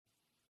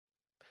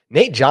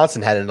Nate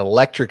Johnson had an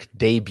electric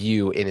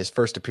debut in his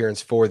first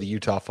appearance for the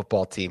Utah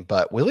football team,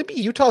 but will he be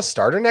Utah's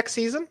starter next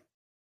season?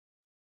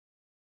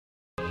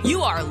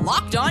 You are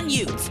Locked On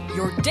Utes,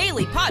 your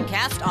daily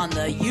podcast on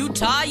the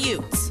Utah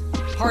Utes.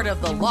 Part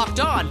of the Locked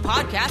On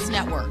Podcast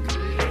Network.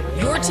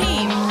 Your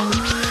team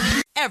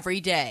every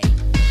day.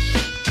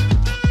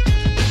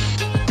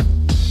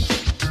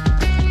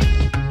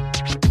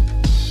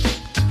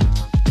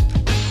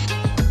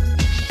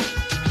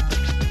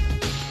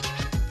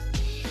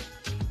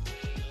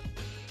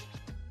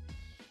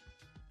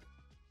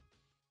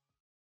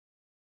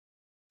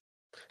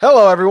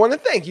 Hello, everyone,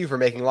 and thank you for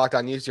making Locked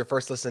On Utes your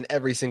first listen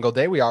every single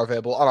day. We are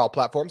available on all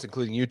platforms,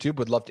 including YouTube.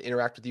 Would love to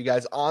interact with you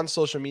guys on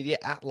social media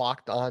at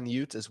Locked On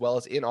Utes, as well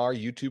as in our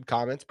YouTube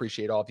comments.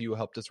 Appreciate all of you who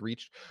helped us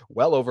reach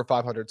well over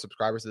 500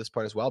 subscribers at this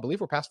point as well. I believe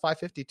we're past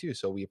 552,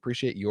 so we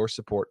appreciate your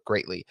support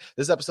greatly.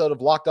 This episode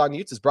of Locked On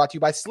Utes is brought to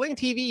you by Sling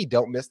TV.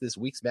 Don't miss this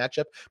week's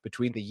matchup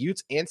between the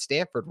Utes and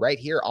Stanford right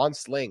here on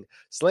Sling.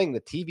 Sling, the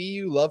TV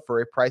you love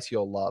for a price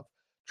you'll love.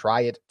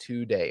 Try it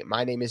today.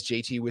 My name is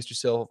JT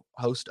Wistersill,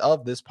 host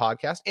of this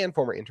podcast and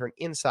former intern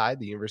inside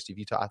the University of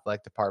Utah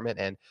Athletic Department.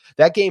 And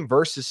that game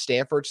versus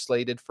Stanford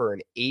slated for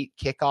an 8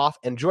 kickoff.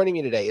 And joining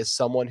me today is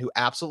someone who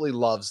absolutely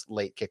loves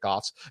late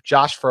kickoffs,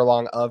 Josh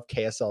Furlong of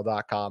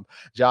KSL.com.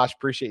 Josh,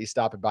 appreciate you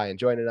stopping by and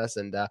joining us.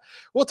 And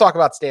we'll talk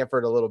about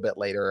Stanford a little bit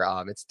later.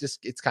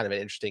 It's kind of an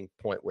interesting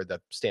point where the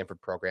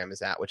Stanford program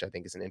is at, which I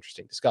think is an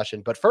interesting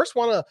discussion. But first,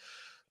 want to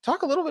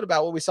talk a little bit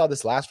about what we saw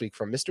this last week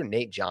from Mr.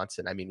 Nate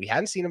Johnson. I mean, we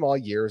hadn't seen him all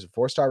year as a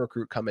 4-star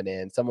recruit coming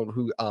in, someone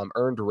who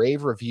earned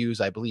rave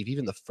reviews, I believe,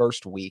 even the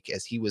first week,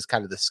 as he was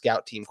kind of the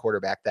scout team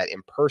quarterback that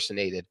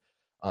impersonated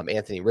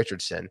Anthony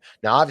Richardson.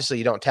 Now, obviously,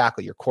 you don't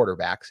tackle your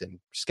quarterbacks in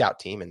scout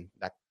team, and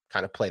that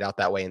kind of played out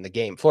that way in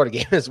the Florida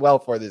game as well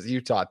for this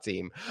Utah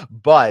team.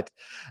 But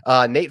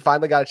Nate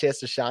finally got a chance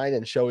to shine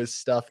and show his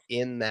stuff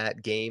in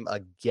that game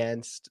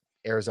against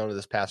Arizona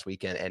this past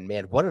weekend. And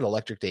man, what an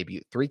electric debut.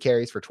 3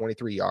 carries for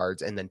 23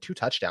 yards and then 2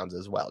 touchdowns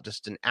as well.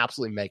 Just an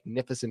absolutely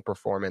magnificent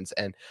performance.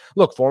 And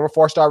look, former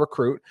 4-star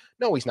recruit.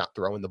 No, he's not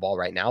throwing the ball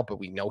right now, but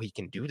we know he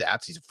can do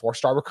that. He's a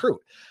 4-star recruit.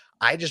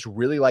 I just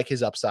really like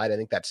his upside. I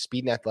think that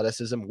speed and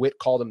athleticism. Witt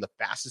called him the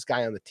fastest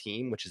guy on the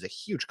team, which is a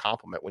huge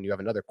compliment when you have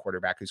another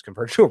quarterback who's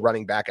converted to a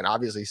running back and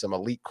obviously some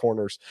elite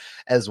corners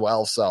as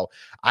well. So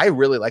I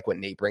really like what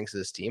Nate brings to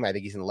this team. I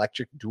think he's an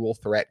electric dual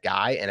threat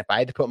guy. And if I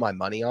had to put my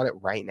money on it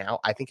right now,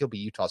 I think he'll be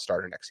Utah's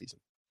starter next season.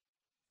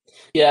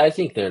 Yeah, I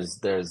think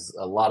there's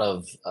a lot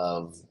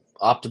of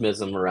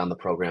optimism around the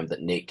program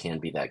that Nate can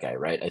be that guy,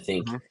 right? I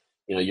think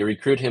you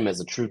recruit him as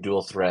a true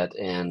dual threat,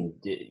 and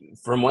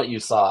from what you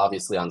saw,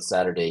 obviously on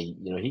Saturday,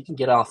 he can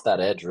get off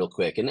that edge real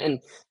quick. And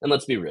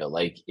let's be real,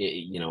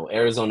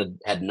 Arizona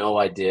had no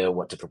idea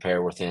what to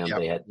prepare with him. Yep.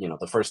 They had,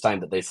 the first time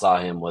that they saw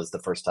him was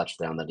the first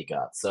touchdown that he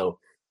got. So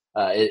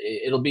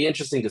it'll be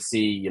interesting to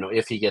see,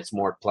 if he gets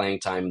more playing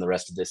time the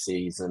rest of this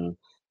season.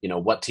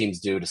 What teams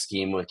do to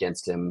scheme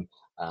against him.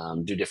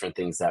 Do different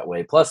things that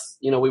way. Plus,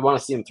 we want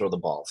to see him throw the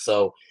ball.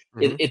 So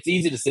it's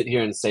easy to sit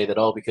here and say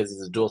that, because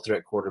he's a dual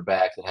threat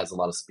quarterback that has a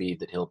lot of speed,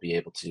 that he'll be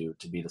able to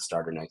be the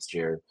starter next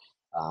year.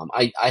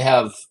 I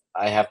have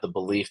the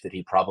belief that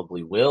he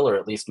probably will, or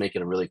at least make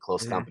it a really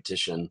close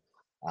competition.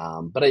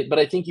 But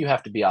I think you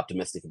have to be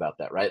optimistic about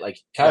that, right?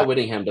 Like Kyle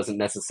Whittingham doesn't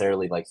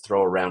necessarily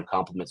throw around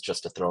compliments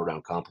just to throw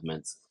around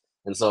compliments.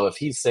 And so if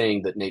he's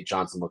saying that Nate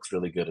Johnson looks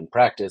really good in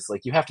practice,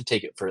 you have to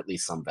take it for at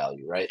least some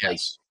value, right?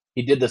 Yes.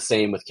 He did the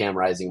same with Cam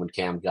Rising when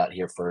Cam got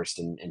here first,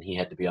 and he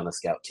had to be on the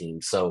scout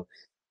team. So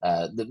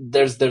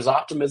there's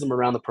optimism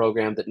around the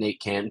program that Nate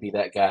can be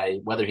that guy.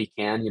 Whether he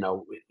can,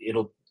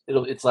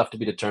 it's left to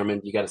be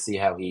determined. You got to see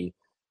how he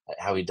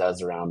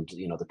does around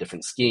the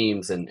different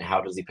schemes, and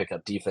how does he pick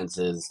up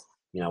defenses.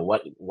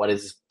 What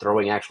is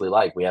throwing actually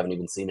like? We haven't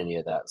even seen any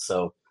of that.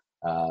 So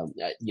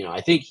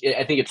I think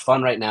it's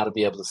fun right now to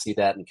be able to see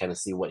that and kind of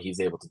see what he's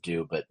able to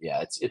do. But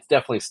yeah, it's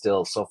definitely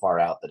still so far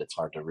out that it's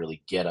hard to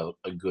really get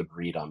a good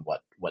read on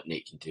what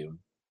Nate can do.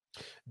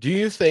 Do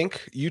you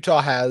think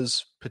Utah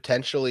has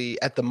potentially,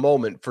 at the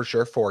moment, for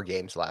sure, 4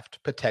 games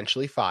left,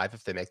 potentially 5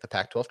 if they make the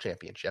Pac-12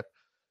 championship?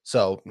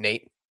 So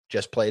Nate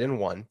just played in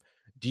 1.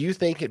 Do you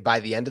think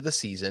by the end of the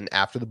season,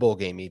 after the bowl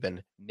game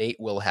even, Nate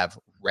will have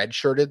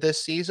redshirted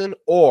this season,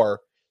 or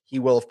he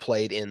will have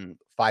played in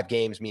 5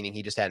 games, meaning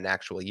he just had an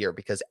actual year?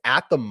 Because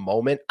at the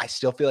moment, I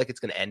still feel like it's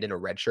going to end in a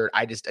red shirt.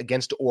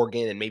 Against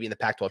Oregon and maybe in the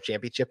Pac-12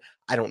 championship,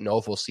 I don't know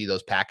if we'll see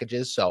those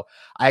packages. So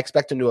I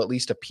expect him to at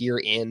least appear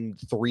in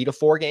 3 to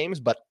 4 games,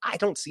 but I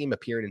don't see him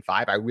appearing in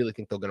 5. I really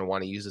think they're going to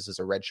want to use this as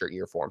a red shirt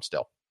year for him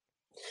still.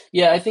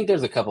 Yeah, I think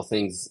there's a couple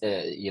things,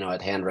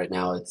 at hand right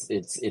now.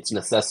 It's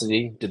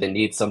necessity. Do they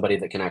need somebody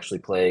that can actually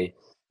play?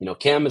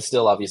 Cam is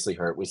still obviously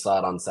hurt. We saw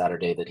it on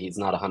Saturday that he's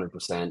not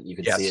 100%. You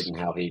can see it in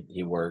how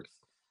he works.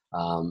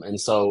 And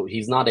so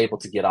he's not able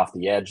to get off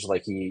the edge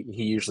like he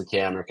usually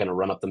can, or kind of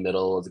run up the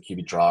middle as a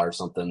QB draw or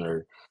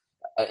something.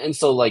 And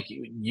so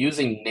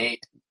using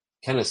Nate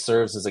kind of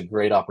serves as a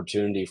great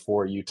opportunity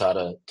for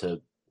Utah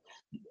to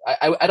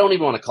I don't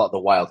even want to call it the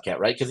Wildcat,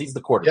 right? Because he's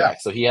the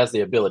quarterback, so he has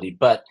the ability.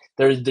 But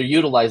they're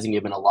utilizing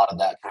him in a lot of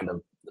that kind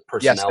of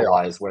Yes, they personnel are.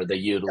 wise, where they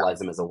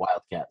utilize him as a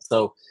Wildcat.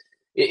 So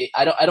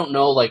I don't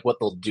know like what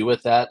they'll do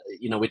with that.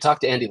 We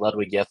talked to Andy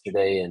Ludwig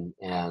yesterday, and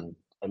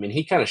I mean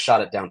he kind of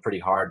shot it down pretty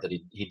hard that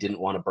he didn't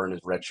want to burn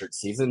his redshirt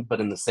season, but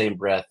in the same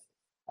breath,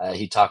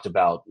 he talked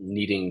about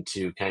needing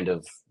to kind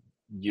of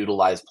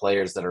utilize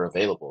players that are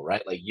available,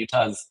 right? Like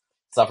Utah's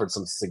suffered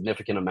some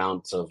significant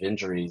amounts of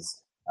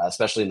injuries,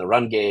 especially in the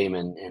run game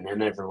and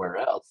everywhere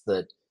else,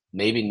 that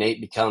maybe Nate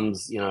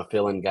becomes, a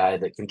fill-in guy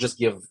that can just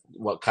give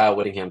what Kyle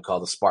Whittingham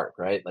called a spark,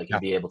 right? Like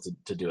he'd be able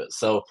to do it.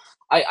 So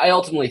I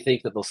ultimately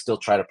think that they'll still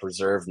try to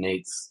preserve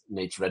Nate's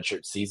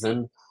redshirt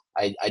season.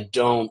 I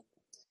don't,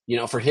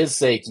 for his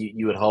sake,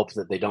 you would hope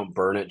that they don't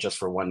burn it just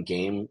for one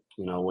game,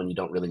 when you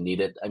don't really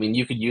need it. I mean,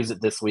 you could use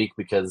it this week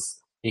because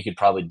he could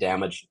probably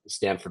damage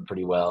Stanford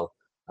pretty well.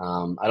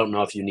 I don't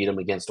know if you need him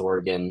against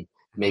Oregon.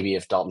 Maybe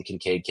if Dalton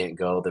Kincaid can't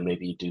go, then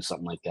maybe you do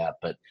something like that.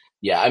 But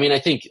yeah, I mean, I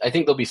think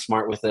they'll be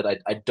smart with it.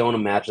 I don't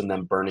imagine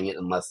them burning it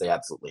unless they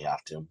absolutely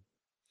have to.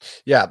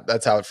 Yeah,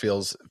 that's how it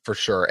feels for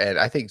sure. And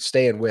I think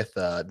staying with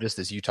just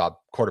this Utah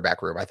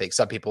quarterback room, I think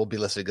some people will be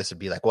listening to this and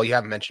be like, well, you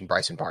haven't mentioned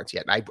Bryson Barnes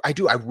yet. And I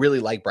do. I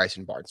really like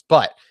Bryson Barnes,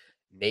 but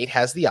Nate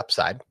has the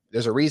upside.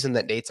 There's a reason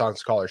that Nate's on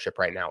scholarship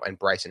right now and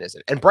Bryson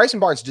isn't. And Bryson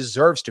Barnes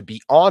deserves to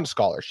be on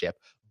scholarship,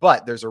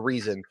 but there's a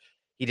reason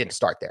he didn't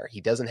start there.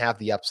 He doesn't have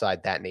the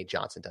upside that Nate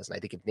Johnson does. And I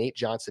think if Nate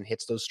Johnson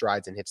hits those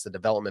strides and hits the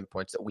development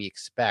points that we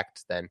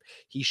expect, then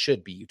he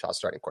should be Utah's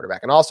starting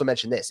quarterback. And I'll also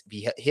mention this, if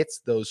he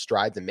hits those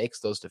strides and makes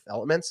those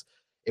developments,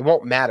 it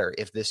won't matter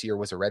if this year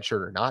was a red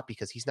shirt or not,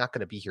 because he's not going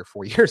to be here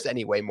 4 years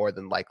anyway, more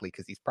than likely,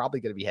 because he's probably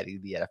going to be heading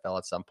to the NFL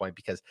at some point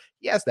because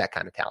he has that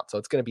kind of talent. So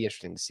it's going to be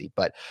interesting to see.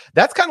 But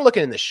that's kind of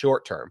looking in the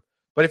short term.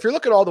 But if you're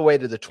looking all the way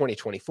to the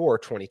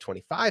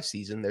 2024-2025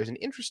 season, there's an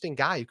interesting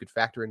guy you could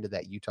factor into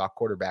that Utah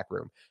quarterback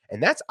room,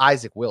 and that's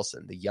Isaac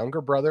Wilson, the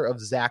younger brother of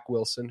Zach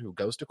Wilson, who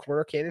goes to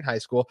Corner Canyon High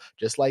School,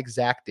 just like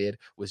Zach did,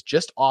 was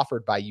just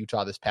offered by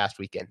Utah this past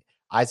weekend.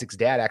 Isaac's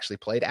dad actually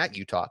played at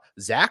Utah.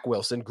 Zach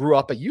Wilson grew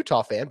up a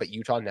Utah fan, but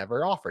Utah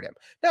never offered him.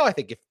 Now, I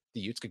think if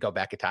the Utes could go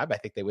back in time, I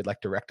think they would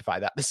like to rectify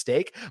that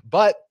mistake,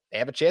 but they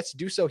have a chance to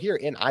do so here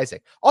in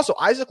Isaac. Also,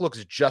 Isaac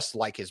looks just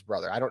like his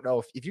brother. I don't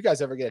know if you guys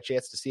ever get a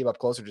chance to see him up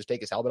close or just take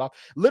his helmet off.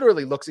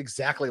 Literally looks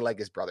exactly like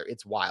his brother.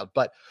 It's wild.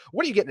 But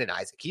what are you getting in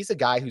Isaac? He's a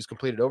guy who's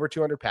completed over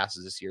 200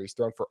 passes this year. He's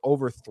thrown for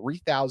over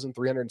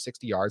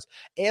 3,360 yards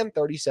and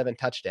 37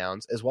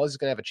 touchdowns, as well as he's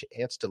going to have a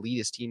chance to lead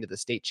his team to the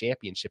state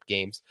championship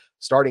games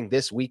starting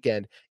this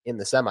weekend in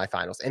the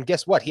semifinals. And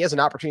guess what? He has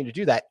an opportunity to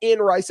do that in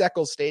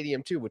Rice-Eccles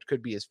Stadium too, which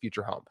could be his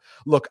future home.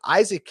 Look,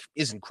 Isaac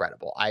is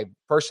incredible. I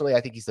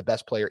think he's the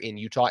best player in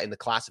Utah in the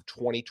class of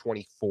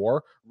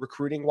 2024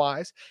 recruiting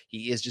wise.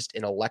 He is just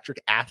an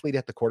electric athlete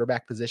at the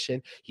quarterback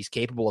position. He's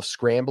capable of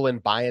scrambling,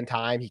 buying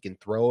time. He can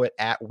throw it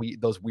at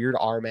those weird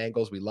arm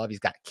angles we love. He's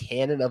got a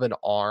cannon of an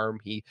arm.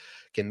 He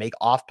can make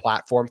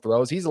off-platform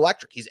throws. He's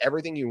electric. He's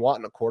everything you want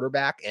in a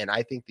quarterback. And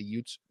I think the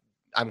Utes,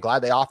 I'm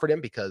glad they offered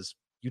him because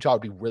Utah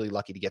would be really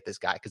lucky to get this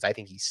guy because I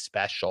think he's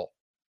special.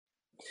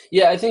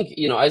 Yeah, I think,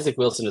 Isaac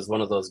Wilson is one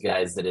of those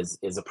guys that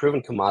is a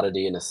proven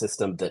commodity in a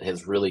system that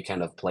has really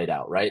kind of played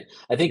out, right?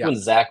 I think when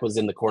Zach was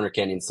in the Corner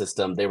Canyon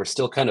system, they were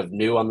still kind of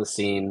new on the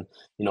scene.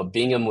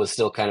 Bingham was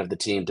still kind of the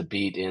team to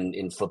beat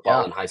in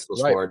football and high school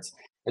sports.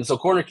 And so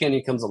Corner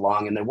Canyon comes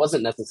along and there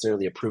wasn't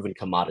necessarily a proven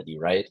commodity,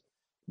 right?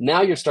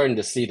 Now you're starting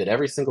to see that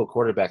every single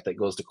quarterback that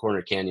goes to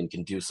Corner Canyon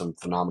can do some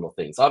phenomenal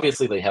things.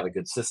 Obviously, they have a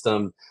good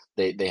system.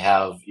 They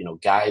have,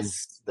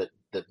 guys that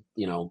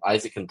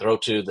Isaac can throw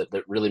to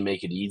that really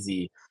make it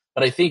easy.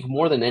 But I think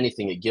more than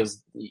anything, it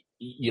gives,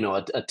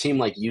 a team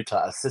like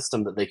Utah a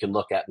system that they can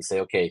look at and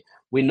say, okay,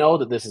 we know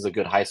that this is a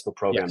good high school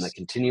program that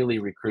continually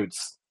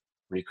recruits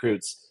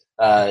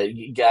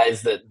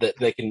guys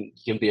that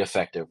can be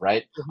effective,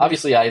 right? Mm-hmm.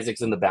 Obviously,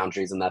 Isaac's in the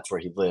boundaries, and that's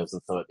where he lives,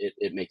 and so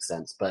it makes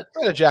sense. But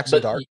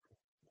Jackson Dart.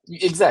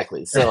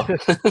 Exactly. So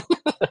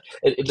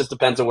it just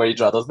depends on where you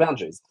draw those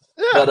boundaries.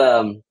 Yeah. But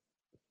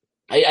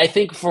I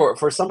think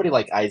for somebody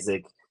like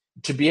Isaac,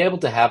 to be able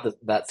to have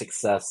that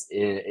success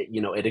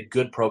at a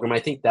good program, I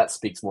think that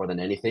speaks more than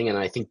anything. And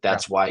I think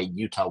that's why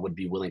Utah would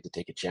be willing to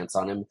take a chance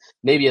on him,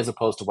 maybe as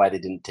opposed to why they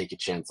didn't take a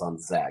chance on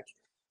Zach.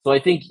 So I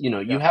think,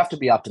 you have to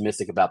be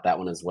optimistic about that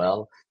one as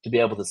well, to be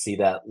able to see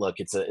that, look,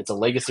 it's a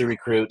legacy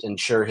recruit, and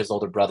sure, his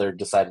older brother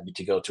decided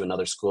to go to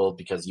another school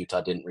because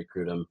Utah didn't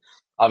recruit him.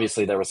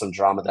 Obviously, there was some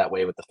drama that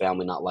way with the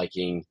family not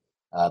liking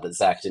that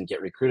Zach didn't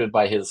get recruited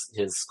by his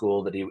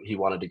school that he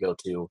wanted to go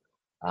to.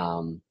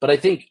 But I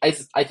think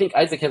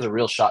Isaac has a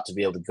real shot to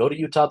be able to go to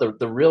Utah.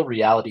 The real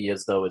reality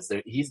is, though, is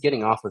that he's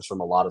getting offers from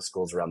a lot of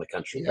schools around the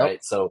country,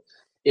 right? So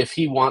if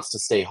he wants to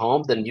stay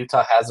home, then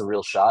Utah has a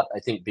real shot. I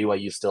think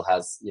BYU still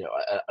has,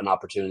 an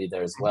opportunity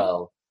there as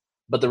well.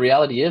 But the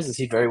reality is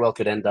he very well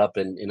could end up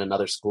in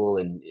another school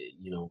in,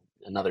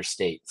 another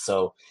state.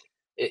 So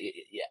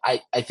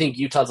I think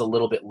Utah's a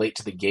little bit late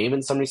to the game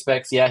in some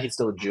respects. Yeah, he's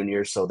still a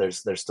junior, so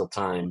there's still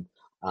time.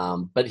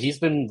 But he's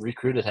been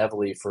recruited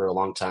heavily for a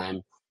long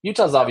time.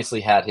 Utah's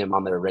obviously had him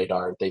on their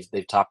radar.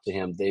 They've talked to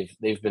him.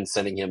 They've been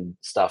sending him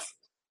stuff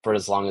for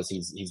as long as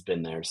he's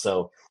been there.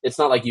 So it's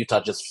not like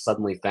Utah just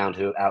suddenly found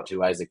out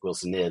who Isaac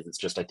Wilson is. It's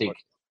just I think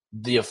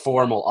the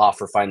formal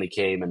offer finally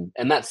came,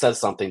 and that says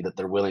something that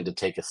they're willing to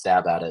take a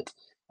stab at it.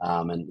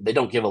 And they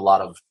don't give a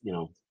lot of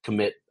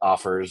commit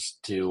offers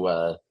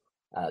to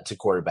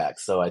quarterbacks.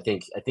 So I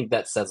think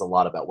that says a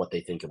lot about what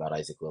they think about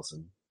Isaac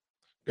Wilson.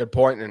 Good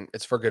point, and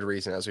it's for good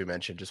reason, as we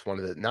mentioned. Just one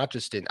of the, not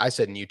just I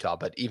said in Utah,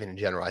 but even in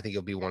general, I think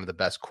he'll be one of the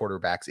best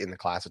quarterbacks in the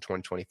class of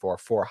 2024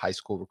 for high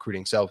school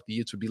recruiting. So the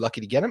Utes would be lucky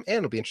to get him, and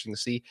it'll be interesting to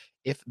see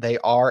if they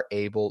are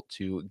able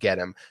to get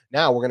him.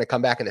 Now we're going to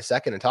come back in a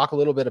second and talk a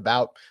little bit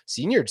about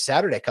Senior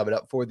Saturday coming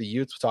up for the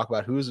Utes. We'll talk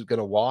about who's going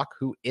to walk,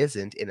 who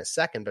isn't in a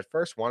second. But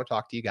first, I want to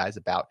talk to you guys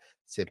about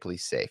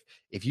SimpliSafe.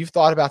 If you've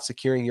thought about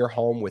securing your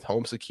home with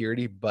home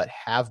security, but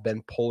have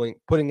been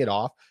putting it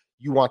off,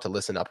 you want to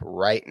listen up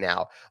right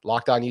now.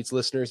 Locked On Utes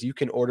listeners, you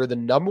can order the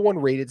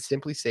 #1 rated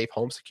SimpliSafe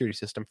home security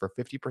system for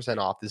 50%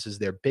 off. This is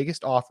their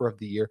biggest offer of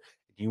the year.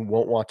 You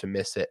won't want to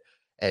miss it.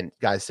 And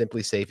guys,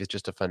 SimpliSafe is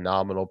just a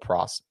phenomenal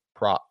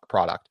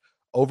product.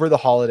 Over the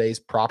holidays,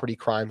 property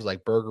crimes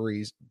like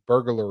burglaries,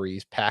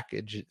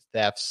 package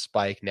thefts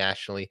spike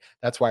nationally.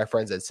 That's why our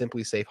friends at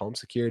SimpliSafe Home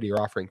Security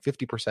are offering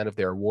 50% of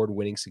their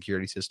award-winning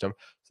security system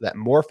so that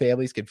more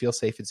families can feel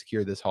safe and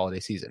secure this holiday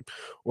season.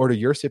 Order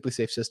your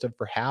SimpliSafe system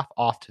for half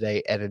off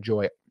today and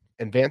enjoy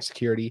advanced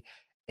security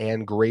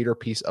and greater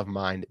peace of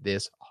mind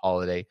this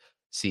holiday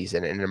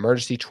season. In an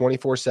emergency,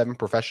 24/7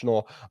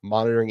 professional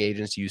monitoring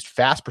agents used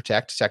Fast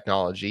Protect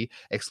technology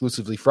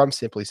exclusively from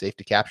SimpliSafe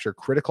to capture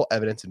critical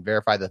evidence and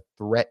verify the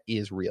threat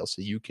is real,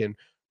 so you can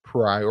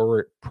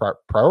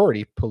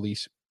priority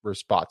police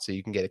response, so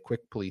you can get a quick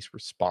police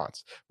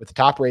response. With the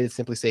top-rated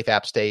SimpliSafe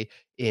app, stay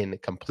in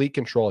complete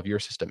control of your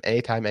system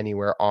anytime,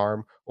 anywhere.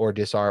 Arm or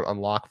disarm,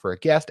 unlock for a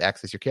guest,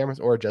 access your cameras,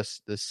 or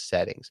adjust the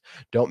settings.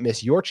 Don't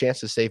miss your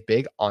chance to save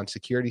big on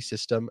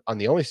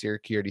the only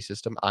security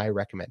system I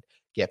recommend.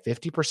 Get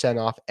 50%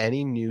 off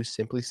any new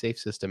SimpliSafe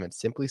system at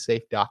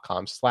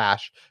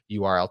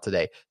simplisafe.com/URL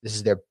today. This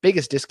is their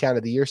biggest discount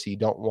of the year, so you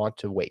don't want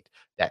to wait.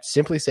 That's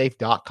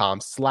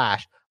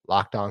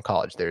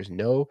simplisafe.com/LockedOnCollege. There's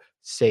no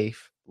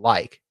safe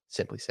like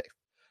SimpliSafe.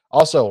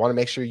 Also, want to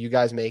make sure you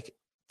guys make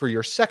for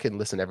your second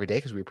listen every day,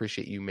 because we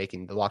appreciate you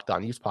making the Locked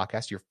On Utes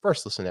podcast your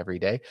first listen every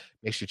day.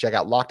 Make sure you check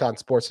out Locked On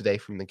Sports Today.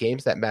 From the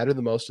games that matter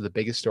the most to the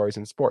biggest stories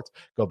in sports,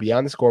 go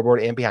beyond the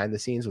scoreboard and behind the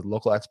scenes with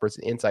local experts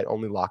and insight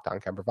only Locked On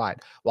can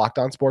provide. Locked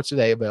On Sports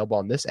Today, available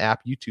on this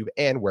app, YouTube,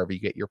 and wherever you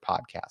get your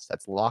podcasts.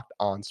 That's Locked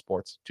On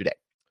Sports Today.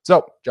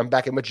 So jump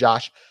back in with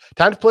Josh.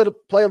 Time to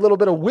play a little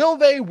bit of Will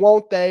They,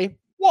 Won't They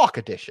Walk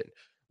Edition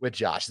with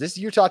Josh. This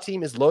Utah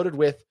team is loaded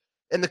with,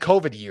 and the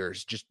COVID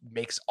years just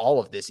makes all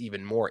of this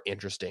even more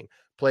interesting.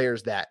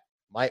 Players that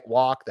might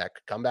walk, that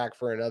could come back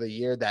for another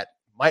year, that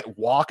might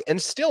walk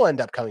and still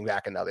end up coming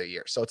back another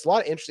year. So it's a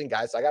lot of interesting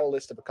guys. So I got a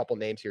list of a couple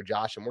names here,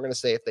 Josh, and we're going to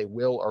say if they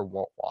will or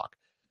won't walk.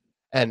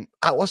 And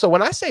also,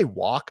 when I say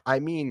walk, I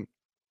mean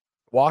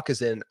walk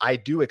as in I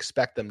do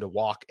expect them to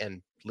walk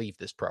and leave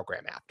this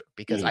program after,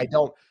 because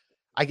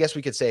I guess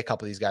we could say a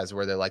couple of these guys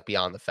where they're like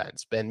beyond the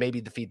fence, and maybe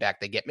the feedback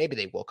they get, maybe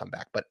they will come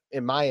back. But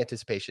in my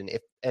anticipation,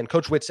 and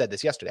Coach Witt said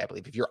this yesterday, I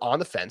believe, if you're on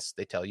the fence,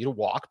 they tell you to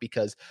walk,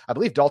 because I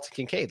believe Dalton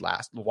Kincaid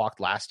walked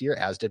last year,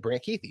 as did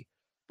Brant Kuithe.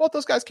 Both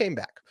those guys came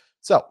back.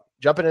 So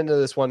jumping into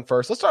this one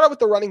first, let's start out with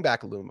the running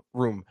back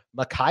room.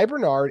 Mekhi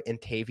Bernard and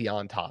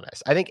Tavion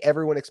Thomas. I think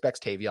everyone expects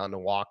Tavion to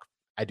walk.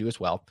 I do as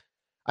well.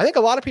 I think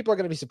a lot of people are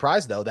going to be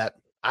surprised, though, that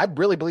I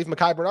really believe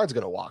Mekhi Bernard's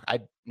going to walk. I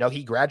know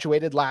he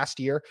graduated last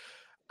year.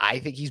 I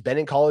think he's been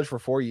in college for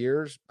 4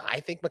 years.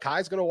 I think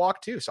Mekhi's going to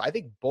walk too. So I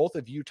think both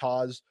of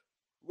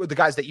the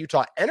guys that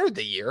Utah entered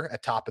the year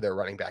at top of their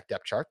running back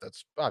depth chart,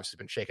 that's obviously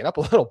been shaken up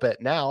a little bit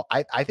now.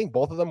 I think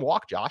both of them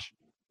walk, Josh.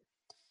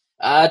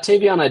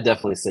 Tavion, I'd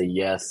definitely say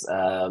yes.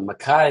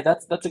 Mekhi,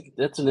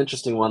 that's an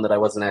interesting one that I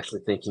wasn't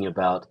actually thinking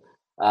about.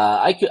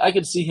 I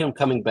could see him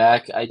coming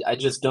back. I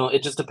just don't.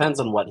 It just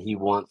depends on what he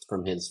wants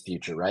from his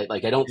future, right?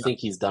 Like I don't think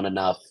he's done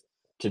enough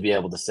to be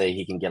able to say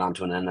he can get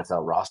onto an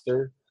NFL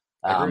roster.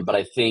 But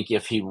I think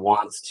if he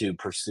wants to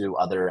pursue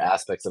other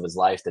aspects of his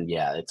life, then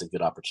yeah, it's a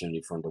good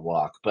opportunity for him to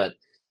walk. But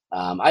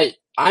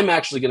I'm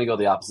actually going to go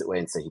the opposite way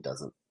and say he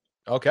doesn't.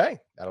 Okay,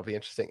 that'll be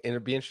interesting. It'll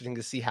be interesting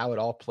to see how it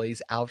all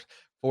plays out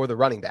for the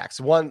running backs.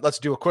 Let's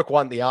do a quick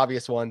one. The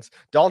obvious ones: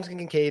 Dalton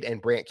Kincaid and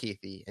Brant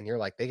Kuithe. And you're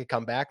like, they could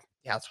come back.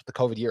 Yeah, that's what the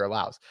COVID year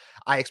allows.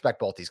 I expect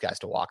both these guys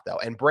to walk, though.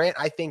 And Brant,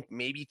 I think,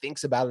 maybe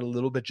thinks about it a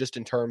little bit just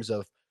in terms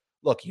of,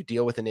 look, you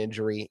deal with an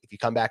injury. If you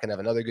come back and have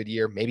another good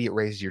year, maybe it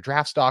raises your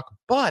draft stock.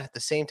 But at the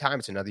same time,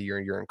 it's another year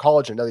you're in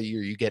college, another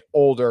year you get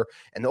older.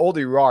 And the older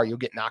you are, you'll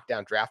get knocked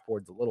down draft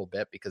boards a little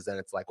bit, because then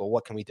it's like, well,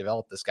 what can we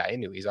develop this guy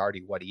into? He's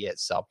already what he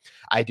is. So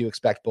I do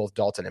expect both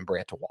Dalton and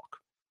Brant to walk.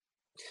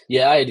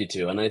 Yeah, I do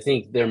too. And I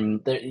think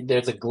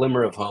there's a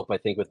glimmer of hope, I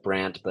think, with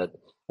Brant. But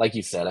like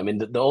you said, I mean,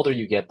 the older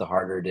you get, the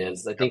harder it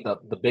is. I think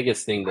the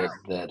biggest thing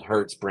that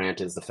hurts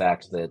Brant is the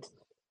fact that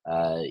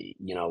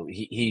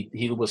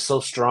he was so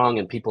strong,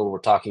 and people were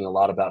talking a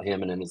lot about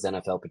him and his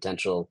NFL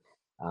potential.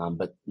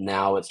 But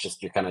now it's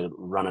just you're kind of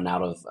running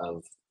out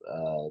of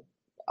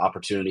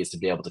opportunities to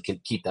be able to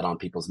keep that on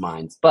people's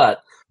minds.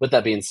 But with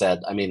that being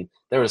said, I mean,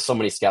 there were so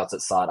many scouts that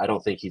saw it. I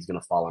don't think he's going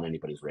to fall on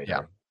anybody's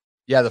radar.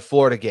 Yeah, the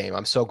Florida game.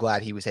 I'm so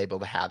glad he was able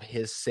to have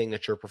his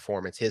signature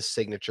performance, his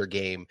signature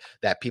game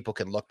that people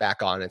can look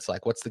back on. It's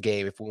like, what's the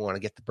game? If we want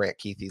to get the Brant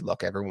Kuithe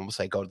look, everyone will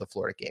say, go to the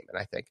Florida game. And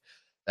I think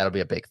that'll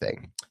be a big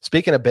thing.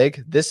 Speaking of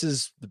big, this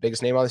is the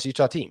biggest name on this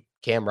Utah team,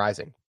 Cam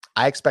Rising.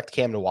 I expect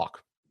Cam to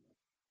walk.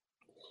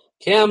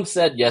 Cam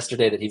said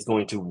yesterday that he's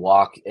going to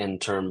walk in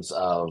terms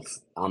of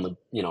on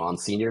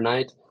senior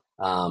night,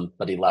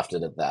 but he left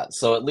it at that.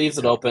 So it leaves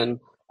it open.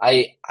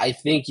 I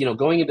think,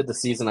 going into the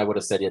season, I would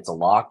have said it's a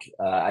lock.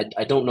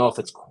 I don't know if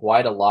it's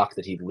quite a lock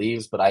that he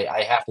leaves, but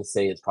I have to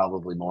say it's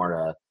probably more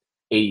a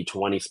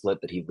 80-20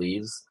 split that he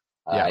leaves.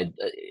 There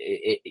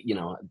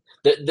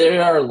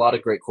are a lot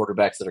of great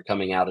quarterbacks that are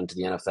coming out into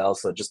the NFL,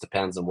 so it just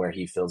depends on where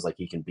he feels like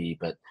he can be.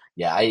 But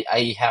yeah,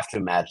 I have to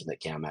imagine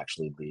that Cam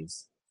actually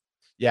leaves.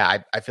 Yeah,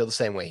 I feel the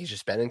same way. He's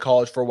just been in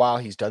college for a while.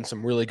 He's done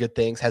some really good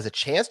things, has a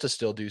chance to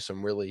still do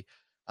some really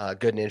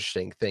good and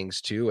interesting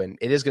things too. And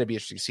it is going to be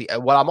interesting to see.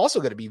 What I'm also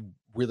going to be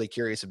really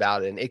curious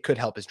about, and it could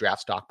help his draft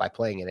stock by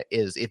playing in it,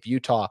 is if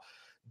Utah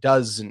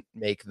doesn't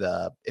make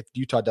the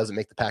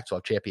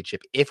Pac-12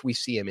 championship, if we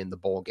see him in the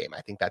bowl game.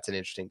 I think that's an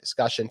interesting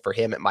discussion for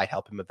him. It might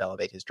help him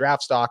elevate his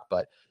draft stock,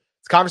 but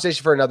it's a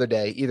conversation for another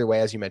day. Either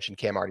way, as you mentioned,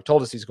 Cam already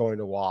told us he's going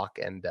to walk,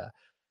 and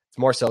it's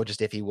more so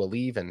just if he will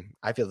leave. And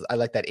I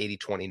like that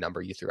 80-20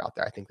 number you threw out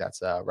there. I think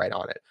that's right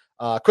on it.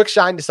 Quick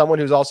shine to someone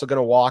who's also going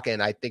to walk,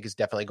 and I think is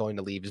definitely going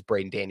to leave, is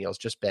Braden Daniels.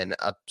 Just been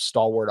a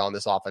stalwart on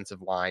this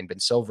offensive line, been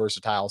so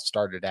versatile,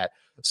 started at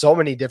so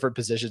many different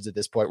positions at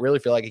this point. Really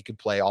feel like he could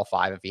play all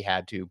five if he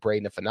had to.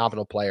 Braden, a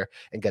phenomenal player,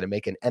 and going to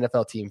make an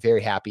NFL team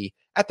very happy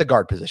at the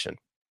guard position.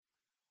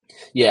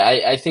 Yeah,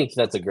 I think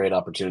that's a great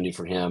opportunity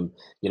for him.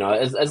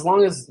 As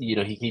long as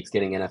he keeps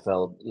getting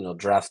NFL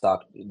draft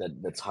stock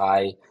that's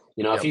high.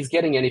 If he's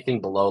getting anything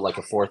below like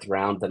a fourth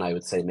round, then I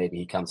would say maybe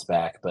he comes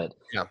back. But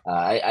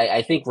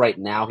I think right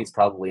now he's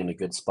probably in a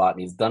good spot,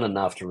 and he's done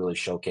enough to really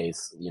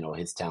showcase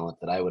his talent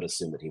that I would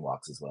assume that he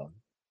walks as well.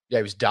 Yeah,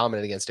 he was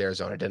dominant against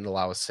Arizona, didn't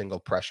allow a single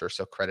pressure,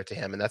 so credit to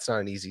him. And that's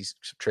not an easy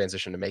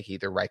transition to make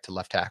either. Right to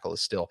left tackle is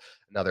still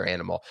another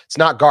animal. It's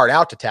not guard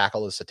out to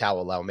tackle, as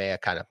Sataoa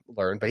Laumea kind of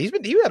learned, but he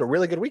had a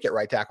really good week at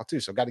right tackle too,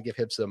 so got to give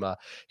him some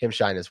him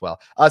shine as well.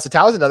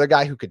 Sataoa is another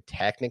guy who could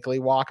technically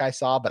walk, I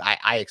saw, but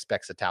I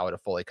expect Sataoa to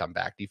fully come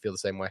back. Do you feel the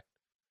same way?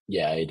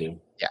 Yeah, I do.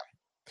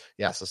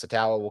 Yeah, so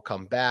Sataoa will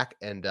come back.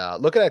 And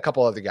looking at a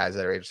couple other guys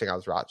that are interesting on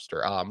this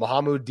roster,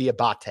 Mohamoud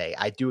Diabate.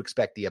 I do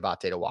expect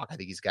Diabate to walk. I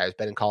think he's a guy who's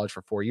been in college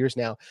for 4 years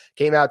now,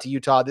 came out to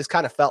Utah. This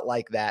kind of felt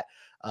like that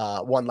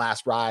one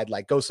last ride,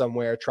 like go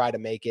somewhere, try to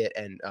make it,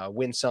 and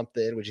win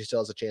something, which he still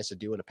has a chance to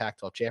do in a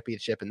Pac-12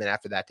 championship. And then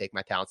after that, take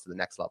my talents to the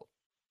next level.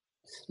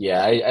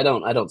 Yeah, I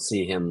don't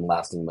see him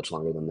lasting much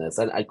longer than this.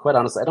 I quite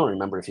honestly, I don't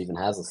remember if he even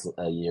has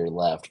a year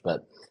left,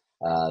 but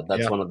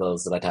that's one of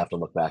those that I'd have to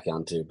look back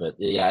onto. But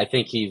yeah, I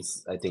think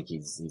he's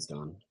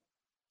gone.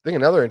 I think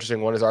another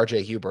interesting one is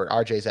RJ Hubert.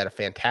 RJ's had a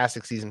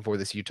fantastic season for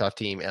this Utah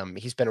team.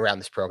 He's been around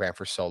this program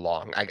for so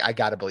long. I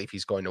got to believe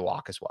he's going to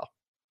walk as well.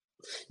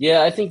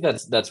 Yeah, I think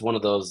that's one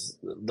of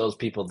those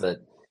people that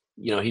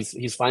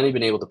he's finally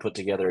been able to put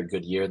together a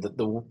good year.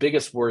 The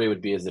biggest worry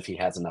would be is if he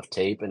has enough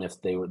tape, and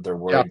if they're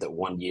worried that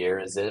 1 year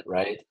is it,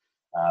 right?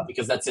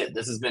 Because that's it.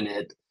 This has been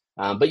it.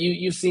 But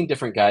you've seen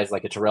different guys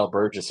like a Terrell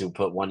Burgess who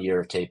put 1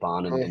 year of tape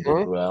on and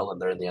did well,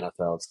 and they're in the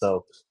NFL.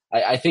 So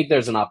I think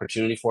there's an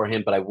opportunity for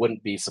him, but I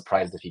wouldn't be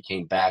surprised if he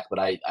came back. But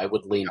I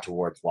would lean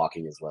towards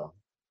walking as well.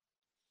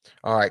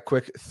 All right,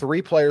 quick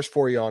 3 players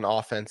for you on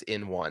offense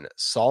in one: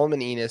 Solomon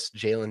Enis,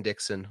 Jalen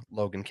Dixon,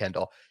 Logan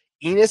Kendall.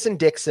 Enis and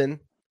Dixon.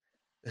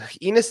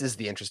 Enis is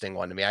the interesting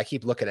one to me. I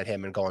keep looking at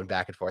him and going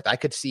back and forth. I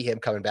could see him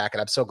coming back,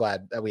 and I'm so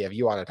glad that we have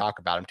you on to talk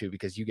about him too,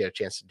 because you get a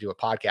chance to do a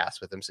podcast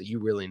with him, so you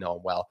really know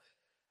him well.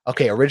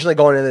 Okay, originally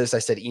going into this, I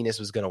said Enis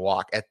was going to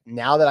walk.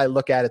 Now that I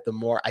look at it, the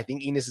more I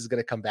think Enis is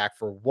going to come back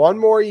for 1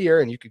 more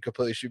year, and you could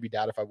completely shoot me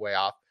down if I'm way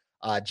off.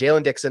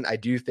 Jalen Dixon, I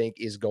do think,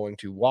 is going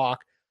to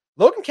walk.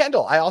 Logan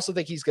Kendall, I also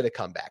think he's going to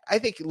come back. I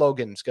think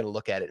Logan's going to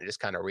look at it and just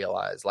kind of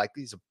realize, like,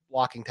 he's a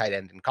blocking tight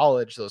end in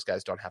college. Those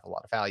guys don't have a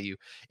lot of value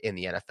in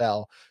the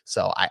NFL.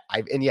 So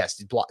and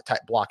yes,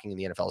 blocking in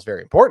the NFL is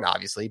very important,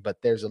 obviously, but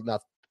there's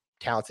enough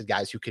talented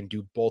guys who can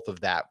do both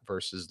of that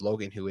versus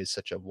Logan, who is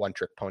such a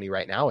one-trick pony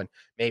right now. And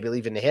maybe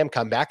leaving to him,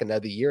 come back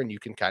another year, and you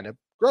can kind of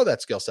grow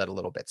that skill set a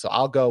little bit. So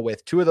I'll go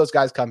with 2 of those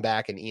guys come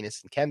back, and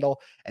Enis and Kendall,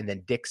 and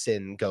then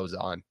Dixon goes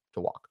on to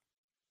walk.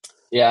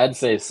 Yeah, I'd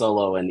say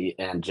Solo and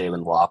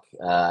Jalen walk.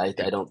 I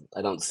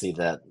don't see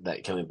that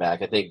coming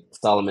back. I think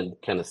Solomon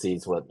kind of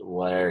sees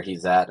where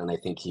he's at, and I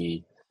think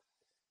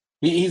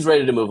he's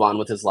ready to move on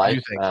with his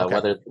life.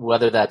 Okay.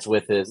 Whether that's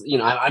with his,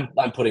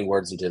 I'm putting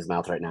words into his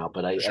mouth right now,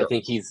 but I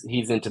think he's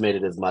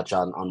intimated as much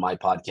on my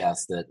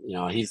podcast that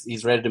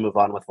he's ready to move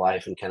on with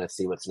life and kind of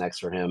see what's next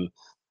for him,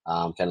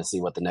 kind of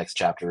see what the next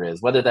chapter is.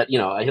 Whether that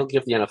he'll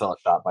give the NFL a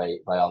shot by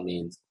all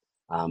means.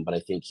 But I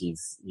think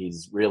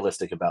he's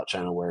realistic about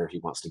China where he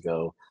wants to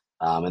go.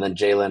 And then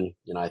Jalen,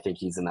 I think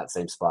he's in that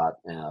same spot.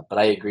 But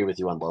I agree with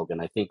you on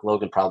Logan. I think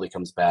Logan probably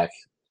comes back.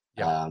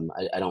 Yeah.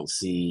 I don't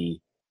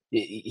see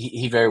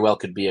he very well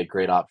could be a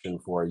great option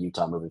for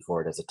Utah moving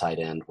forward as a tight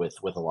end with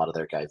a lot of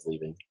their guys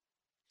leaving.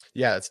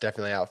 Yeah, that's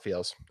definitely how it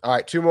feels. All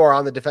right, two more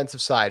on the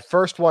defensive side.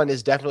 First one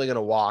is definitely going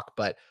to walk,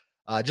 but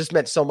just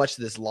meant so much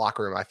to this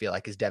locker room, I feel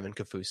like, is Devin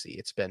Kaufusi.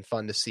 It's been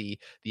fun to see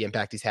the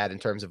impact he's had in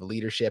terms of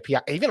leadership. He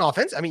even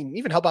offense. I mean,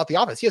 even help out the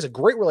offense. He has a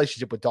great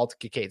relationship with Dalton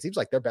Kincaid. It seems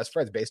like they're best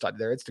friends based on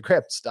their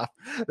Instagram stuff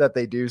that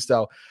they do.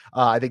 So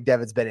I think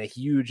Devin's been a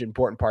huge,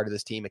 important part of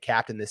this team, a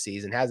captain this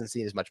season. Hasn't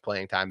seen as much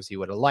playing time as he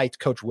would have liked.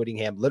 Coach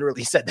Whittingham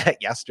literally said that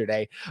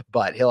yesterday,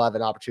 but he'll have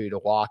an opportunity to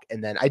walk.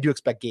 And then I do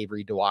expect Gabe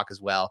Reed to walk as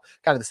well.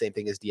 Kind of the same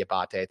thing as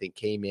Diabate, I think,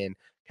 came in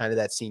kind of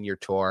that senior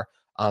tour.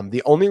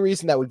 The only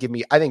reason that would give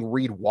me, I think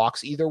Reed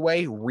walks either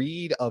way.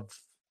 Reed, of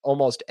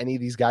almost any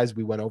of these guys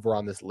we went over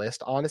on this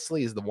list,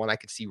 honestly, is the one I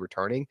could see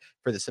returning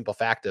for the simple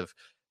fact of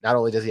not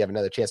only does he have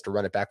another chance to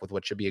run it back with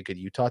what should be a good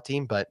Utah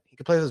team, but he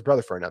could play with his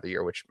brother for another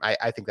year, which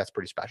I think that's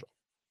pretty special.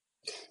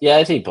 Yeah,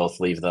 I think both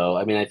leave though.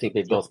 I mean, I think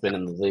they've both been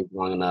in the league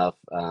long enough.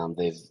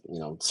 They've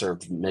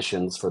served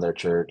missions for their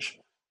church.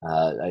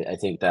 I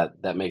think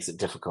that makes it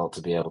difficult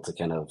to be able to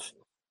kind of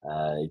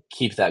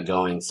keep that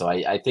going. So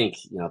I think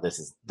this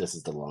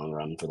is the long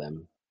run for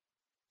them.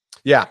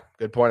 Yeah,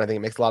 good point. I think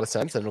it makes a lot of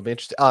sense, and it'll be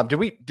interesting.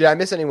 Did I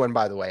miss anyone,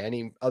 by the way?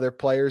 Any other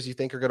players you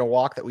think are going to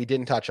walk that we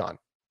didn't touch on?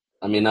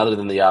 I mean, other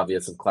than the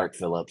obvious of Clark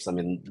Phillips, I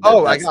mean,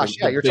 oh my gosh,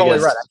 yeah, you're totally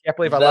right. I can't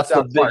believe I left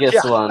out the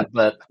biggest one,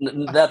 but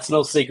that's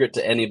no secret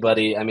to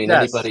anybody. I mean,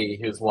 anybody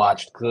who's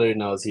watched clearly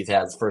knows he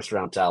has first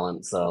round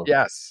talent. So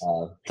yes,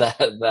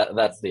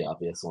 that's the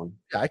obvious one.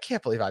 Yeah, I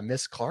can't believe I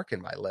missed Clark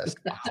in my list.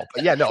 Wow,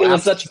 but yeah, no, it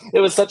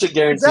was such a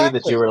guarantee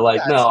that you were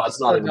like, no,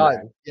 it's not even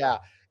there. Yeah.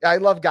 I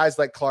love guys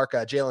like Clark,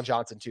 Jalen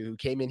Johnson, too, who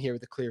came in here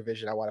with a clear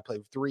vision. I want to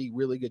play 3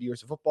 really good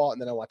years of football,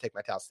 and then I want to take my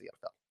talents to the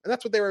NFL. And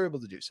that's what they were able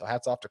to do. So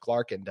hats off to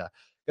Clark, and going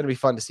to be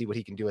fun to see what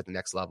he can do at the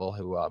next level.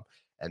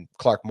 And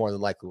Clark more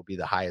than likely will be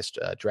the highest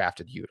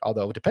drafted Ute.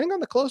 Although, depending on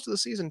the close of the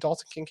season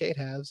Dalton Kincaid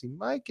has, he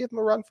might give him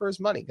a run for his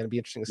money. Going to be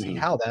interesting to see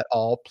how that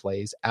all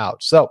plays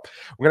out. So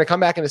we're going to come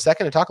back in a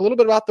second and talk a little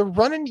bit about the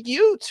Runnin'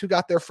 Utes, who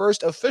got their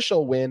first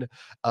official win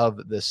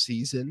of the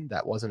season.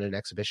 That wasn't an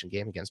exhibition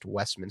game against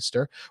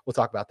Westminster. We'll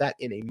talk about that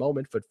in a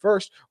moment. But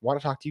first, I want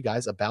to talk to you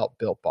guys about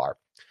Built Bar.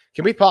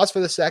 Can we pause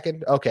for the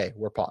second? Okay,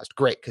 we're paused.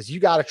 Great, because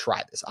you got to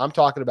try this. I'm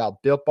talking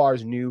about Built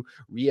Bar's new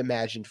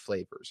reimagined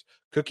flavors.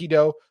 Cookie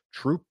dough,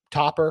 Troop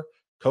Topper,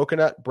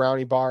 coconut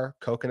brownie bar,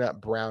 coconut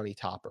brownie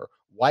topper,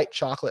 white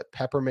chocolate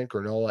peppermint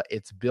granola.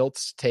 It's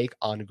Built's take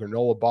on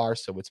granola bar,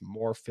 so it's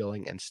more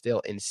filling and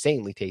still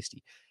insanely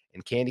tasty.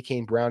 And candy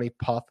cane brownie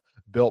puff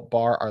Built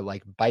Bar are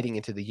like biting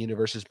into the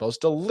universe's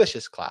most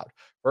delicious cloud.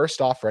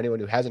 First off, for anyone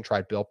who hasn't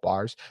tried Built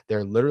Bars,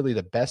 they're literally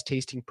the best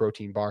tasting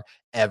protein bar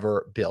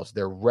ever built.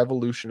 They're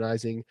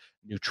revolutionizing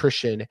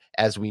nutrition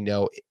as we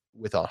know,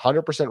 with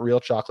 100% real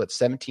chocolate,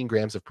 17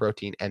 grams of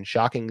protein, and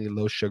shockingly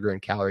low sugar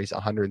and calories,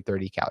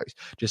 130 calories.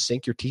 Just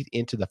sink your teeth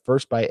into the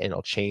first bite and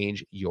it'll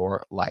change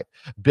your life.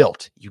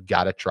 Built, you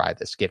got to try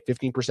this. Get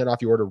 15%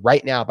 off your order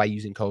right now by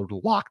using code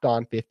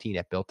LOCKEDON15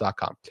 at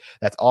Built.com.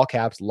 That's all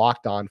caps,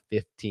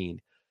 LOCKEDON15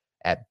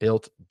 at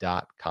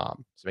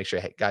Built.com. So make sure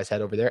you guys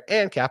head over there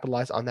and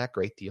capitalize on that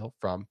great deal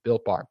from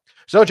Built Bar.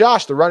 So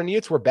Josh, the Runnin'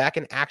 Utes were back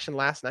in action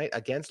last night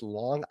against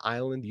Long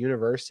Island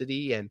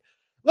University, and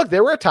look,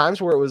 there were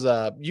times where it was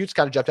Utes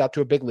kind of jumped out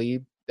to a big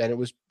lead, then it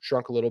was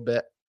shrunk a little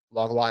bit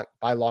by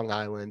Long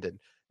Island, and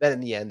then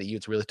in the end, the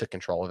Utes really took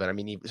control of it. I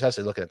mean,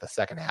 especially looking at the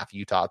second half,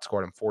 Utah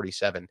scored them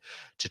 47-20.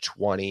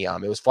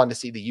 It was fun to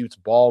see the Utes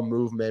ball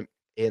movement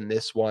in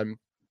this one.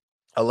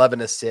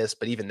 11 assists,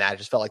 but even that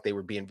just felt like they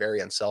were being very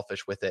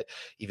unselfish with it,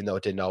 even though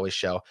it didn't always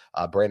show.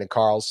 Brandon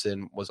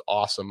Carlson was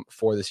awesome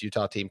for this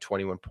Utah team,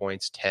 21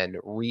 points, 10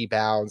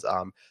 rebounds.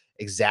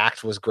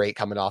 Exact was great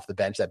coming off the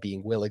bench, that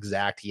being Will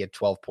Exact. He had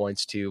 12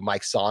 points too.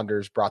 Mike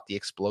Saunders brought the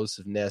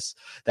explosiveness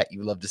that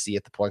you love to see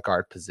at the point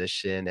guard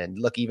position. And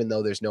look, even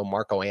though there's no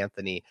Marco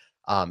Anthony,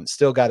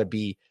 still got to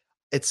be,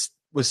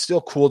 was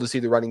still cool to see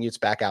the Running Utes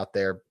back out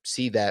there,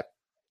 see that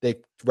they,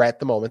 right at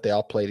the moment, they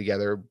all play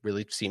together,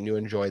 really seem to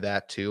enjoy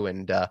that too.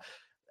 And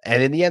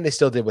in the end, they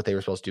still did what they were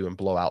supposed to do and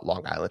blow out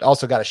Long Island.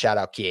 Also got to shout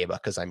out Kieba,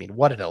 because, I mean,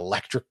 what an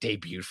electric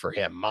debut for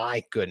him.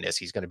 My goodness,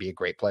 he's going to be a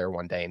great player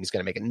one day, and he's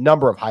going to make a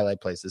number of highlight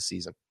plays this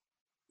season.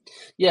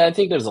 Yeah, I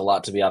think there's a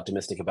lot to be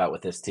optimistic about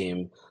with this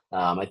team.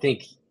 I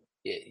think,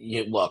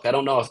 look, I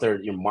don't know if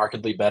they're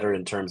markedly better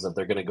in terms of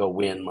they're going to go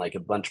win like a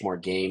bunch more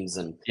games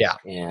and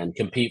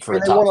compete for a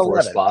top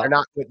 4 spot.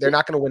 They're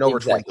not going to win over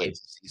 20 games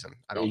this season.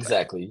 I don't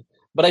think.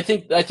 But I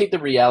think the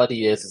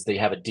reality is they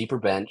have a deeper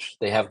bench.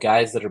 They have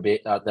guys that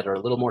are a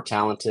little more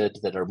talented,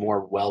 that are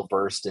more well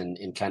versed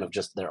in kind of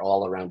just their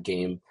all around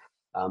game.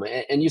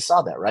 And you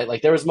saw that, right?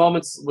 Like there was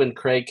moments when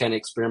Craig kind of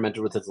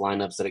experimented with his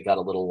lineups that it got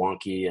a little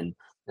wonky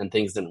and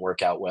things didn't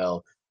work out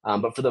well.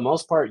 But for the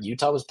most part,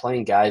 Utah was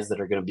playing guys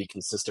that are going to be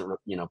consistent,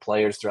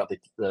 players throughout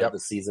the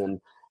season.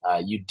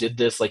 You did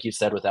this, like you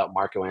said, without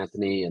Marco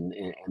Anthony, and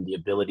the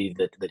ability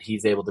that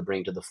he's able to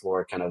bring to the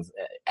floor kind of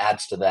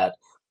adds to that.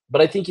 But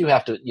I think you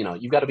have to,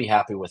 you've got to be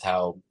happy with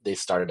how they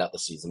started out the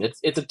season.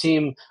 It's a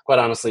team, quite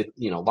honestly,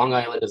 Long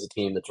Island is a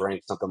team that's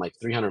ranked something like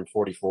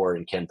 344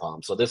 in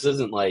KenPom. So this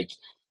isn't like,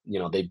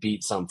 they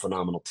beat some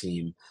phenomenal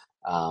team.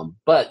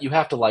 But you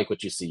have to like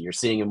what you see. You're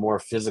seeing a more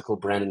physical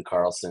Brandon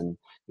Carlson.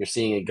 You're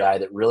seeing a guy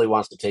that really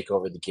wants to take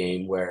over the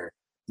game where,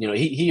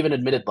 he even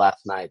admitted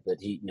last night that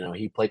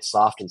he played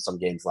soft in some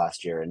games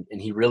last year,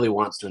 and he really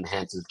wants to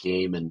enhance his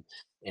game and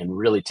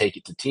really take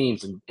it to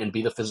teams and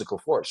be the physical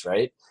force,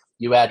 right?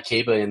 You add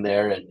Keba in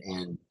there,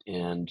 and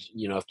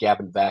if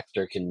Gavin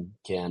Baxter can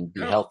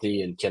be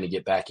healthy and can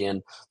get back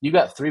in, you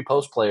got 3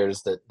 post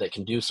players that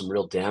can do some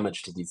real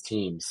damage to these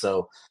teams.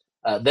 So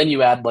then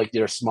you add like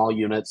their small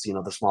units,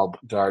 the small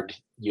guard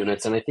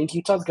units, and I think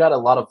Utah's got a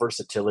lot of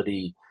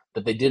versatility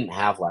that they didn't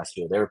have last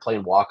year. They were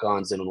playing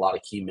walk-ons in a lot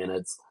of key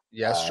minutes.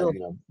 Yes, true.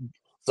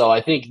 So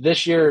I think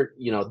this year,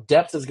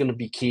 depth is going to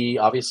be key.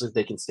 Obviously, if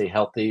they can stay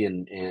healthy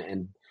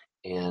and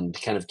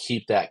kind of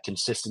keep that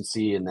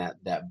consistency and that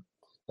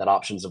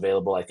options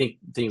available, I think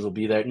things will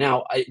be there.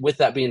 Now, with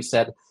that being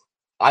said,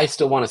 I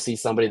still want to see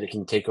somebody that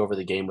can take over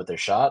the game with their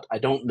shot. I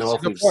don't know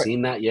if we've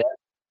seen that yet.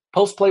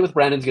 Post play with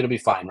Brandon's going to be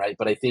fine, right?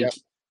 But I think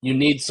you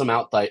need some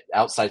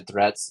outside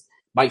threats.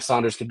 Mike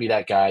Saunders could be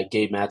that guy.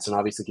 Gabe Madsen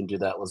obviously can do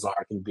that.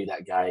 Lazar can be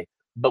that guy.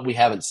 But we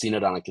haven't seen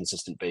it on a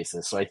consistent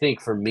basis. So I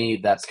think for me,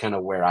 that's kind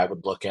of where I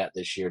would look at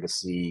this year to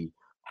see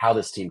how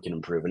this team can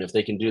improve. And if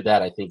they can do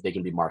that, I think they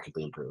can be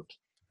markedly improved.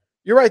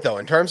 You're right, though.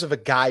 In terms of a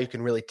guy who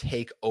can really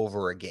take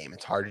over a game,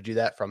 it's hard to do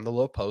that from the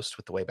low post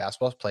with the way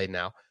basketball's played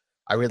now.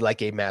 I really like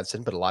Gabe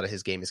Madsen, but a lot of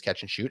his game is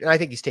catch and shoot. And I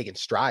think he's taken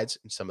strides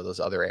in some of those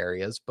other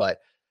areas. But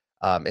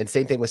and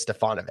same thing with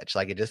Stefanovic.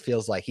 Like, it just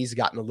feels like he's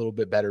gotten a little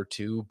bit better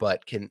too.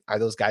 But are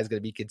those guys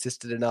going to be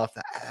consistent enough?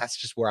 That's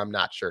just where I'm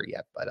not sure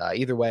yet. But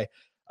either way,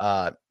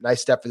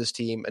 nice step for this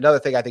team. Another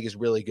thing I think is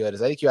really good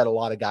is I think you had a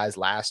lot of guys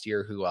last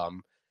year who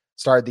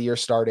started the year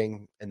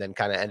starting and then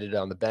kind of ended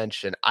on the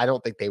bench. And I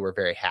don't think they were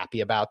very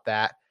happy about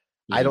that.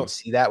 Mm-hmm. I don't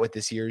see that with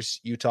this year's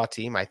Utah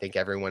team. I think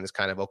everyone is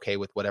kind of okay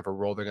with whatever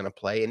role they're going to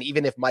play. And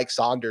even if Mike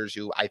Saunders,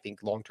 who I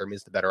think long-term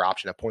is the better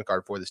option at point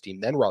guard for this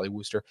team, then Raleigh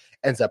Wooster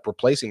ends up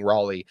replacing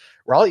Raleigh.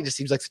 Raleigh just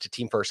seems like such a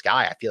team first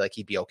guy. I feel like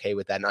he'd be okay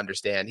with that and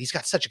understand. He's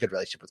got such a good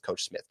relationship with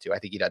Coach Smith too. I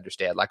think he'd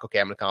understand, like, okay,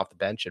 I'm going to come off the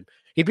bench, and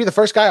he'd be the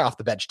first guy off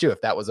the bench too, if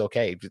that was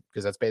okay,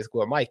 because that's basically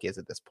what Mike is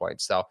at this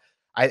point. So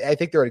I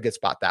think they're in a good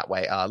spot that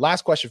way.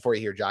 Last question for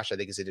you here, Josh, I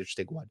think is an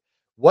interesting one.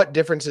 What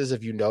differences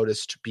have you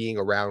noticed being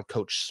around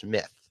Coach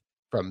Smith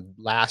from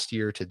last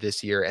year to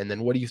this year? And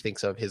then what do you think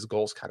some of his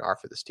goals kind of are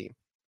for this team?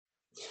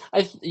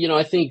 I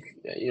think,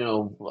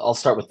 I'll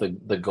start with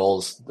the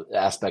goals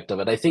aspect of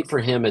it. I think for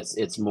him,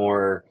 it's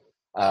more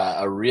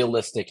a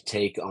realistic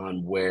take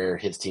on where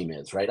his team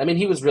is, right? I mean,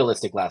 he was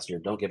realistic last year,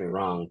 don't get me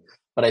wrong,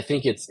 but I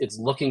think it's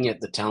looking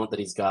at the talent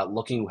that he's got,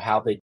 looking how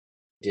they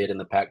did in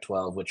the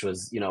Pac-12, which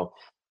was,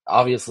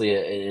 obviously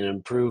an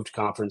improved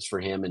conference for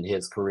him in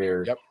his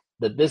career. Yep.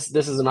 That this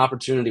is an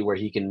opportunity where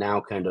he can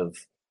now kind of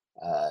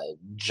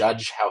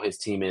judge how his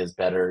team is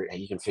better, and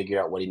he can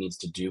figure out what he needs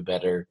to do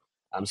better.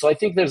 So I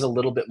think there's a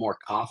little bit more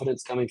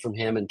confidence coming from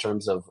him in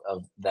terms of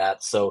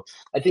that. So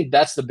I think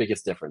that's the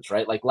biggest difference,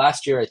 right? Like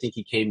last year, I think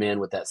he came in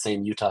with that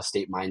same Utah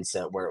State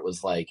mindset where it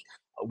was like,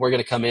 we're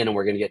going to come in and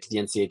we're going to get to the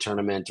NCAA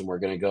tournament and we're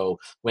going to go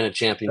win a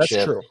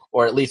championship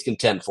or at least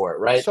contend for it,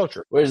 right? So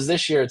true. Whereas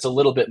this year, it's a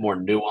little bit more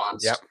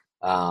nuanced. Yep.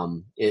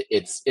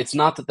 It's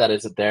not that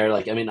isn't there.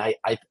 Like, I mean, I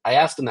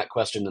asked him that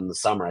question in the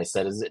summer. I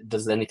said,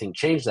 does anything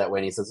change that way?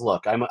 And he says,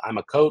 look, I'm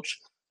a coach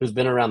who's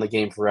been around the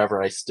game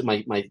forever.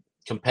 My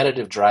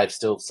competitive drive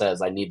still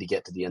says I need to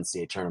get to the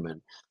NCAA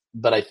tournament.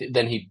 But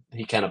then he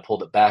kind of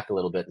pulled it back a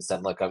little bit and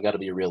said, look, I've got to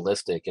be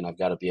realistic and I've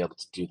got to be able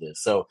to do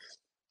this. So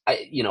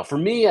for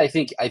me, I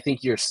think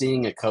you're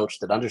seeing a coach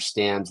that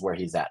understands where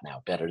he's at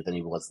now better than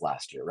he was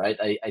last year, right?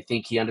 I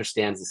think he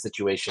understands the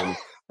situation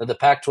that the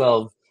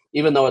Pac-12,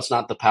 even though it's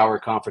not the power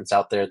conference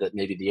out there that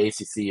maybe the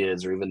ACC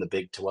is, or even the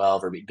Big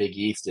 12 or Big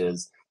East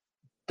is,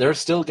 they've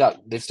still got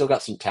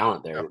some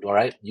talent there, all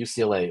right?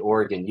 UCLA,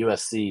 Oregon,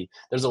 USC.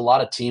 There's a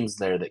lot of teams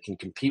there that can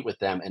compete with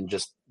them and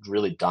just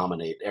really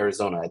dominate.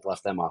 Arizona, I've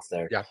left them off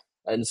there. Yeah.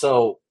 And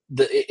so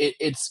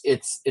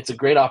it's a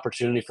great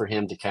opportunity for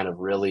him to kind of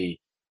really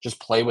just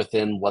play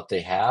within what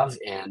they have,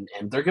 and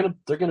they're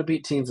gonna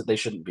beat teams that they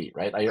shouldn't beat,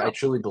 right? I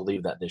truly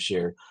believe that this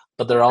year,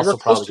 but they're also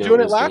probably going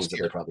to lose games that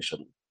they probably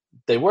shouldn't.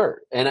 They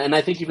were, and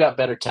I think you've got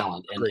better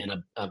talent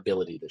and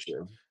ability this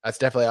year. That's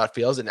definitely how it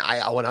feels, and I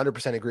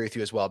 100% agree with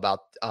you as well about.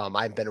 I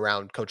haven't been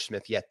around Coach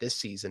Smith yet this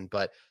season,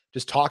 but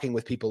just talking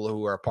with people who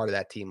were a part of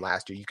that team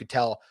last year, you could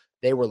tell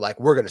they were like,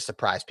 "We're going to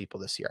surprise people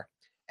this year,"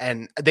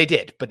 and they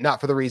did, but not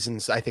for the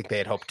reasons I think they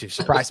had hoped to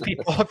surprise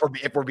people.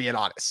 if we're being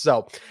honest,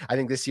 so I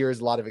think this year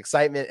is a lot of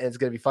excitement, and it's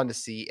going to be fun to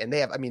see. And they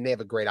have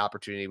a great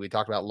opportunity. We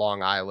talked about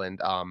Long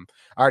Island. I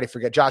already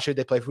forget, Josh, who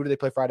do they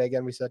play Friday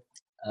again? We said.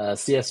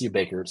 CSU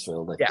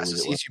Bakersfield, I Yeah, believe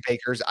so it was. CSU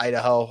Bakers,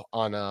 Idaho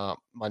on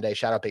Monday.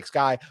 Shout out Big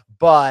Sky.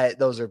 But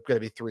those are going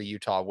to be 3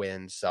 Utah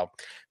wins. So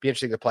be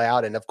interesting to play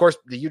out. And of course,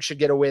 the Utes should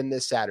get a win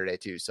this Saturday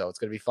too. So it's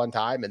going to be a fun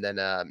time. And then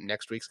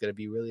next week's going to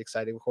be really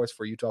exciting, of course,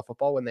 for Utah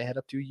football when they head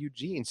up to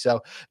Eugene.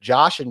 So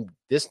Josh, in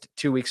this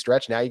 2-week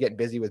stretch, now you're getting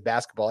busy with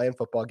basketball and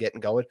football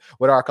getting going.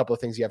 What are a couple of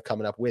things you have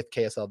coming up with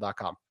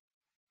KSL.com?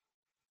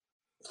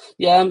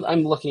 Yeah,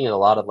 I'm looking at a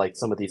lot of like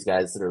some of these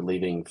guys that are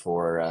leaving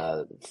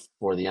for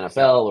the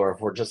NFL or if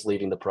we're just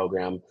leaving the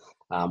program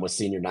with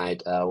senior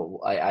night.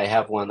 I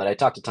have one that I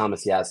talked to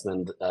Thomas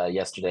Yasman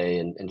yesterday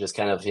and just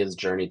kind of his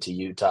journey to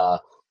Utah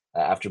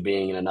after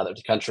being in another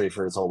country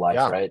for his whole life,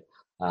 Yeah. right?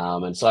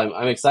 And so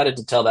I'm excited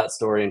to tell that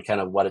story and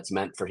kind of what it's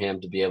meant for him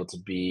to be able to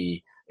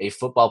be a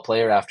football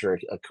player after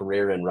a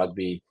career in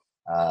rugby.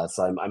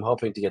 So I'm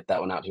hoping to get that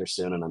one out here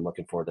soon, and I'm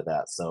looking forward to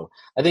that. So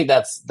I think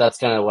that's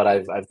kind of what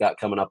I've got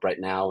coming up right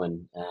now,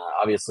 and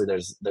obviously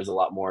there's a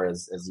lot more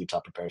as Utah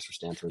prepares for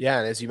Stanford. Yeah,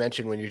 and as you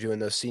mentioned, when you're doing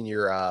those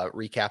senior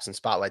recaps and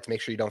spotlights, make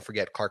sure you don't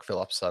forget Clark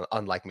Phillips,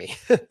 unlike me.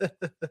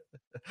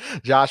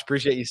 Josh,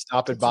 appreciate you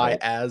stopping That's by right.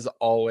 as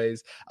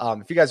always.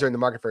 If you guys are in the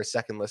market for a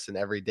second listen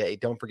every day,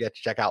 don't forget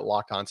to check out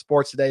Locked On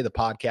Sports Today, the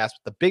podcast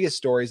with the biggest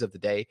stories of the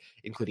day,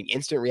 including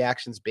instant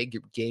reactions, big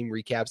game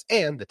recaps,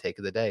 and the take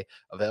of the day.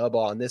 Available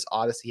on this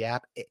Odyssey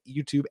app,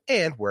 YouTube,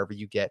 and wherever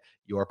you get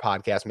your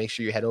podcast. Make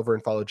sure you head over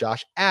and follow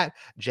Josh at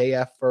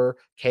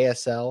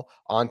JFKSL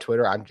on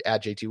Twitter. I'm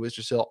at JT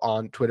Wistersill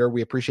on Twitter.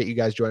 We appreciate you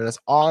guys joining us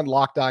on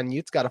Locked On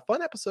Utes. Got a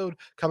fun episode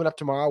coming up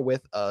tomorrow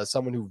with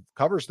someone who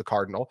covers the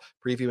Cardinal,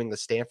 previewing the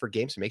Stanford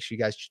game. So make sure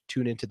you guys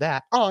tune into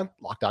that on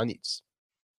Locked On Utes.